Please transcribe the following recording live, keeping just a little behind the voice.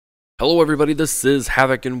Hello everybody, this is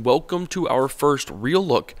Havoc and welcome to our first real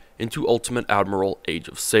look into Ultimate Admiral Age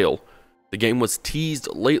of Sail. The game was teased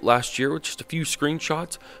late last year with just a few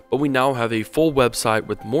screenshots, but we now have a full website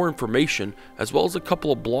with more information as well as a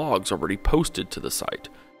couple of blogs already posted to the site.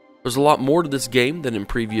 There's a lot more to this game than in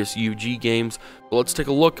previous UG games, but let's take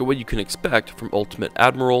a look at what you can expect from Ultimate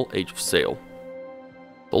Admiral Age of Sail.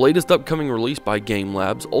 The latest upcoming release by Game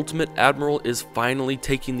Labs, Ultimate Admiral is finally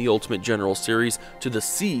taking the Ultimate General series to the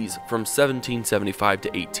seas from 1775 to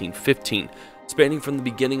 1815, spanning from the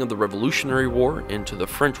beginning of the Revolutionary War into the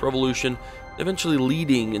French Revolution, eventually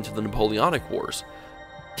leading into the Napoleonic Wars.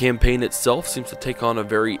 The campaign itself seems to take on a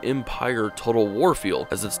very Empire Total War feel,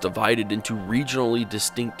 as it's divided into regionally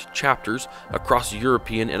distinct chapters across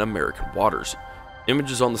European and American waters.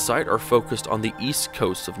 Images on the site are focused on the east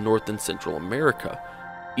coast of North and Central America.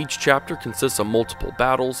 Each chapter consists of multiple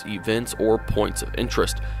battles, events, or points of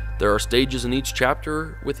interest. There are stages in each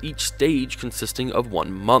chapter, with each stage consisting of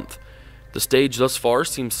 1 month. The stage thus far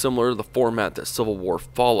seems similar to the format that Civil War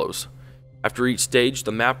follows. After each stage,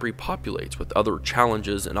 the map repopulates with other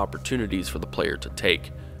challenges and opportunities for the player to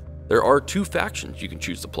take. There are 2 factions you can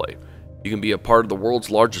choose to play. You can be a part of the world's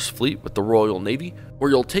largest fleet with the Royal Navy, where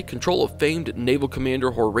you'll take control of famed naval commander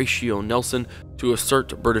Horatio Nelson to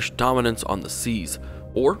assert British dominance on the seas,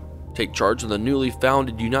 or take charge of the newly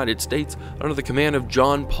founded United States under the command of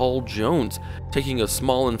John Paul Jones, taking a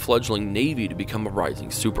small and fledgling navy to become a rising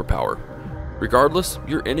superpower. Regardless,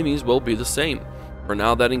 your enemies will be the same. For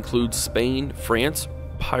now, that includes Spain, France,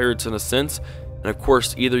 pirates in a sense, and of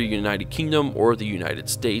course either the United Kingdom or the United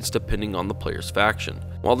States, depending on the player's faction.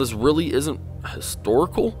 While this really isn't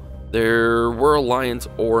historical, there were alliance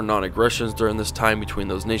or non-aggressions during this time between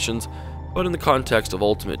those nations, but in the context of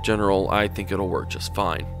Ultimate General, I think it'll work just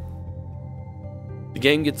fine. The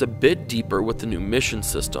game gets a bit deeper with the new mission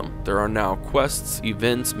system. There are now quests,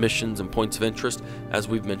 events, missions, and points of interest, as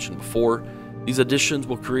we've mentioned before. These additions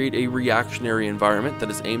will create a reactionary environment that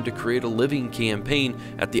is aimed to create a living campaign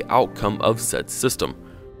at the outcome of said system.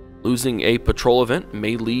 Losing a patrol event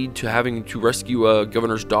may lead to having to rescue a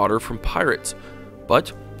governor's daughter from pirates,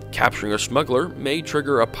 but capturing a smuggler may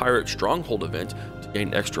trigger a pirate stronghold event to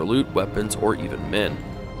gain extra loot, weapons, or even men.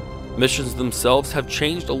 Missions themselves have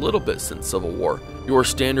changed a little bit since Civil War. Your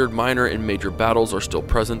standard minor and major battles are still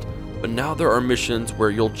present, but now there are missions where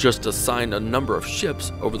you'll just assign a number of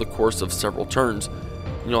ships over the course of several turns,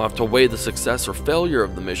 and you'll have to weigh the success or failure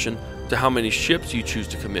of the mission to how many ships you choose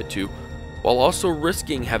to commit to, while also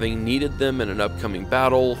risking having needed them in an upcoming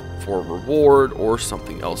battle for a reward or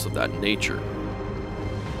something else of that nature.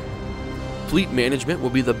 Fleet management will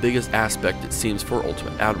be the biggest aspect, it seems, for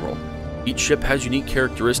Ultimate Admiral. Each ship has unique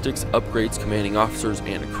characteristics, upgrades, commanding officers,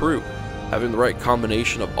 and a crew. Having the right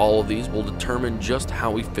combination of all of these will determine just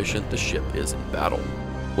how efficient the ship is in battle.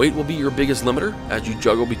 Weight will be your biggest limiter as you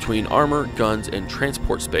juggle between armor, guns, and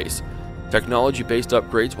transport space. Technology-based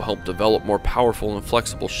upgrades will help develop more powerful and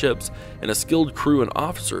flexible ships, and a skilled crew and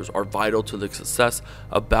officers are vital to the success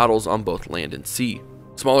of battles on both land and sea.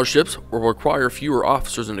 Smaller ships will require fewer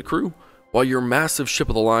officers and a crew, while your massive ship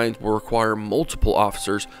of the line will require multiple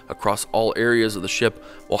officers across all areas of the ship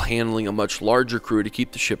while handling a much larger crew to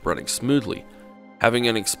keep the ship running smoothly. Having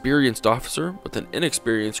an experienced officer with an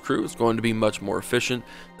inexperienced crew is going to be much more efficient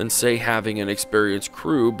than, say, having an experienced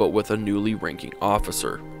crew but with a newly ranking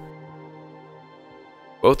officer.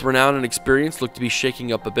 Both renown and experience look to be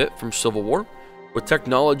shaking up a bit from Civil War. With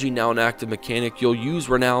technology now an active mechanic, you'll use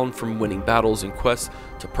renown from winning battles and quests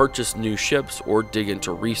to purchase new ships or dig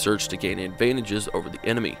into research to gain advantages over the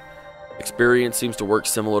enemy. Experience seems to work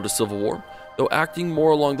similar to Civil War, though acting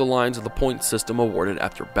more along the lines of the point system awarded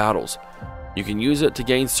after battles. You can use it to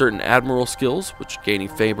gain certain admiral skills, which gaining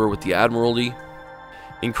favor with the Admiralty,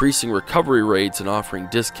 increasing recovery rates, and offering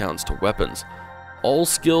discounts to weapons. All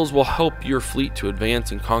skills will help your fleet to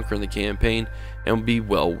advance and conquer in the campaign and will be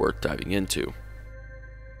well worth diving into.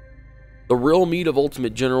 The real meat of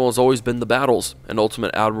Ultimate General has always been the battles, and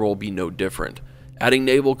Ultimate Admiral will be no different. Adding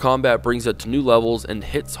naval combat brings it to new levels and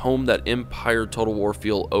hits home that Empire Total War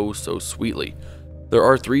feel oh so sweetly. There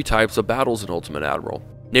are 3 types of battles in Ultimate Admiral.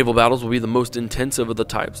 Naval battles will be the most intensive of the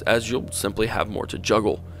types, as you'll simply have more to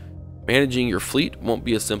juggle. Managing your fleet won't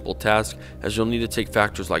be a simple task, as you'll need to take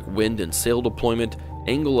factors like wind and sail deployment,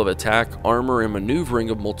 angle of attack, armor, and maneuvering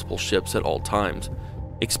of multiple ships at all times.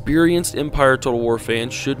 Experienced Empire Total War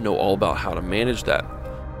fans should know all about how to manage that.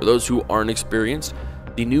 For those who aren't experienced,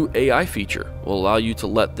 the new AI feature will allow you to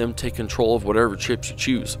let them take control of whatever ships you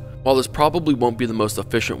choose. While this probably won't be the most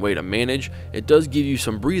efficient way to manage, it does give you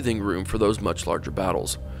some breathing room for those much larger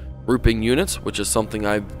battles. Grouping units, which is something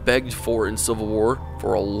I've begged for in Civil War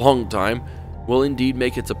for a long time, will indeed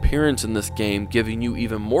make its appearance in this game, giving you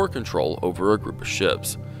even more control over a group of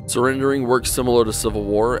ships. Surrendering works similar to Civil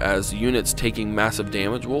War, as units taking massive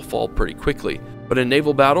damage will fall pretty quickly, but in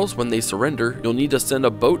naval battles, when they surrender, you'll need to send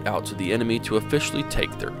a boat out to the enemy to officially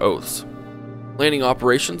take their oaths. Landing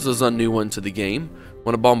operations is a new one to the game.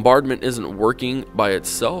 When a bombardment isn't working by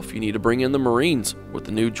itself, you need to bring in the Marines with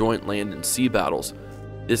the new joint land and sea battles.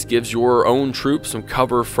 This gives your own troops some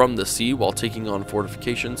cover from the sea while taking on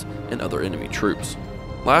fortifications and other enemy troops.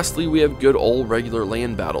 Lastly, we have good old regular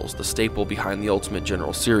land battles, the staple behind the Ultimate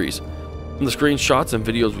General series. From the screenshots and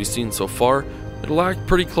videos we've seen so far, it'll act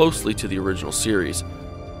pretty closely to the original series.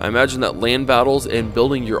 I imagine that land battles and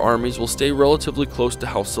building your armies will stay relatively close to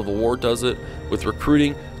how Civil War does it, with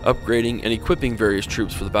recruiting, upgrading, and equipping various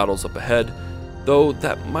troops for the battles up ahead, though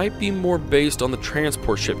that might be more based on the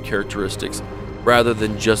transport ship characteristics rather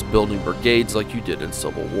than just building brigades like you did in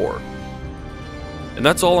Civil War. And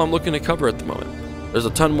that's all I'm looking to cover at the moment. There's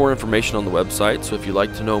a ton more information on the website, so if you'd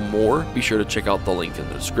like to know more, be sure to check out the link in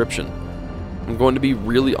the description. I'm going to be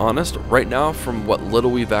really honest, right now from what little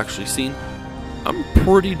we've actually seen, I'm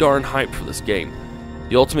pretty darn hyped for this game.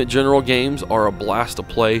 The Ultimate General games are a blast to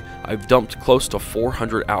play. I've dumped close to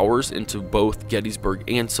 400 hours into both Gettysburg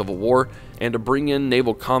and Civil War, and to bring in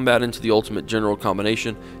naval combat into the Ultimate General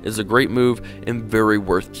combination is a great move and very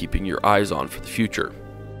worth keeping your eyes on for the future.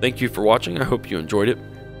 Thank you for watching, I hope you enjoyed it.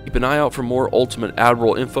 Keep an eye out for more Ultimate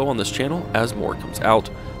Admiral info on this channel as more comes out.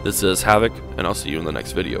 This is Havoc, and I'll see you in the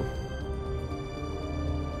next video.